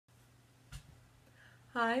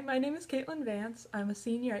Hi, my name is Caitlin Vance. I'm a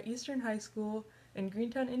senior at Eastern High School in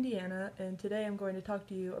Greentown, Indiana, and today I'm going to talk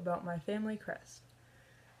to you about my family crest.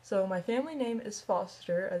 So my family name is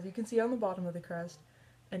Foster, as you can see on the bottom of the crest,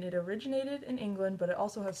 and it originated in England, but it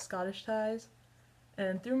also has Scottish ties.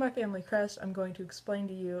 And through my family crest, I'm going to explain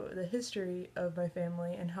to you the history of my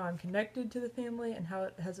family and how I'm connected to the family and how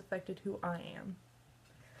it has affected who I am.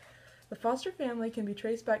 The Foster family can be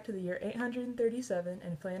traced back to the year 837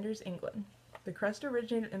 in Flanders, England. The crest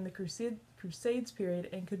originated in the Crusades period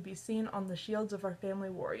and could be seen on the shields of our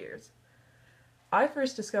family warriors. I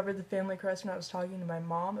first discovered the family crest when I was talking to my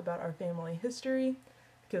mom about our family history,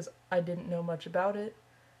 because I didn't know much about it.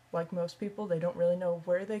 Like most people, they don't really know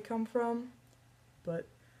where they come from, but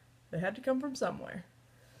they had to come from somewhere.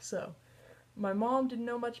 So, my mom didn't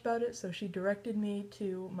know much about it, so she directed me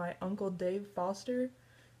to my Uncle Dave Foster,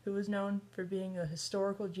 who is known for being a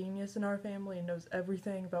historical genius in our family and knows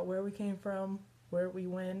everything about where we came from, where we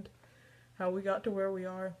went, how we got to where we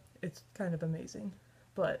are. It's kind of amazing.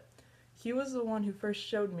 But he was the one who first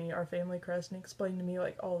showed me our family crest and explained to me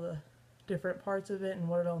like all the different parts of it and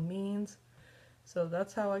what it all means. So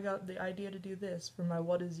that's how I got the idea to do this for my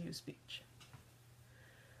What Is You speech.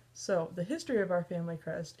 So, the history of our family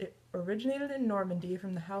crest, it originated in Normandy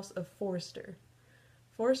from the House of Forster.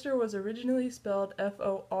 Forster was originally spelled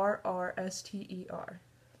Forrster,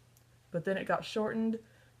 but then it got shortened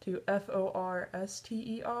to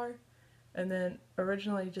Forster, and then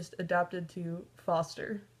originally just adapted to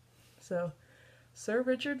Foster. So, Sir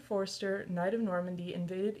Richard Forster, Knight of Normandy,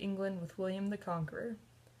 invaded England with William the Conqueror.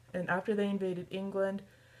 And after they invaded England,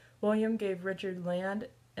 William gave Richard land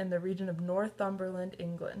in the region of Northumberland,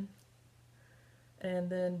 England.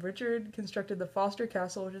 And then Richard constructed the Foster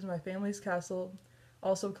Castle, which is my family's castle,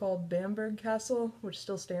 also called Bamberg Castle, which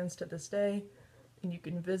still stands to this day, and you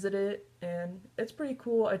can visit it, and it's pretty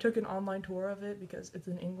cool. I took an online tour of it because it's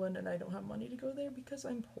in England and I don't have money to go there because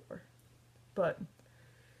I'm poor. But,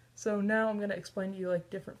 so now I'm going to explain to you like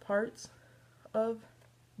different parts of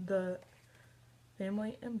the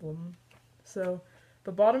family emblem. So,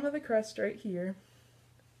 the bottom of the crest right here,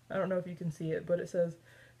 I don't know if you can see it, but it says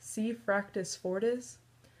Si Fractus Fortis,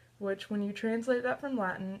 which when you translate that from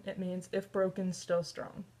Latin, it means if broken, still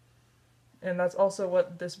strong. And that's also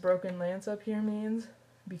what this broken lance up here means,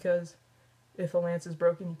 because if a lance is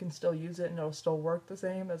broken, you can still use it and it'll still work the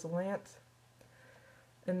same as a lance.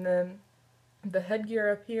 And then the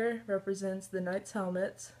headgear up here represents the knight's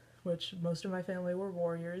helmets, which most of my family were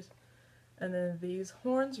warriors. And then these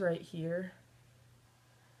horns right here,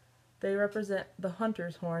 they represent the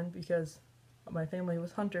hunter's horn because my family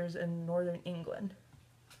was hunters in northern England.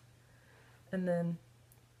 And then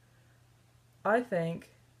I think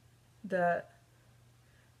that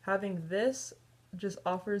having this just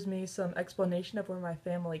offers me some explanation of where my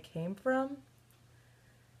family came from.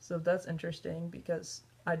 So that's interesting because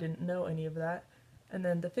I didn't know any of that. And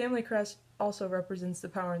then the family crest also represents the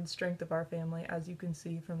power and strength of our family, as you can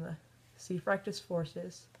see from the Si Fractus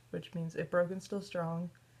Fortis, which means if broken, still strong.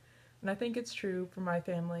 And I think it's true for my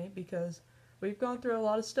family because we've gone through a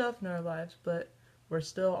lot of stuff in our lives, but we're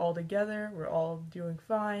still all together, we're all doing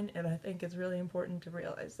fine, and I think it's really important to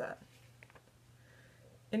realize that.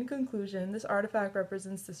 In conclusion, this artifact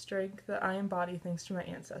represents the strength that I embody thanks to my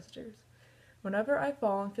ancestors. Whenever I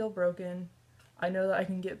fall and feel broken, I know that I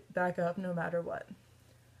can get back up no matter what.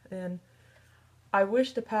 And I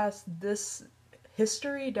wish to pass this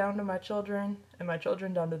history down to my children, and my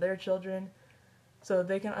children down to their children, so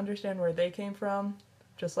they can understand where they came from,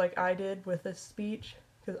 just like I did with this speech,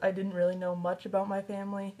 because I didn't really know much about my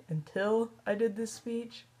family until I did this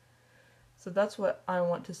speech. So that's what I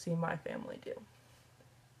want to see my family do.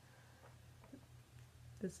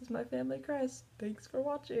 This is my family crest. Thanks for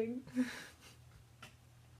watching.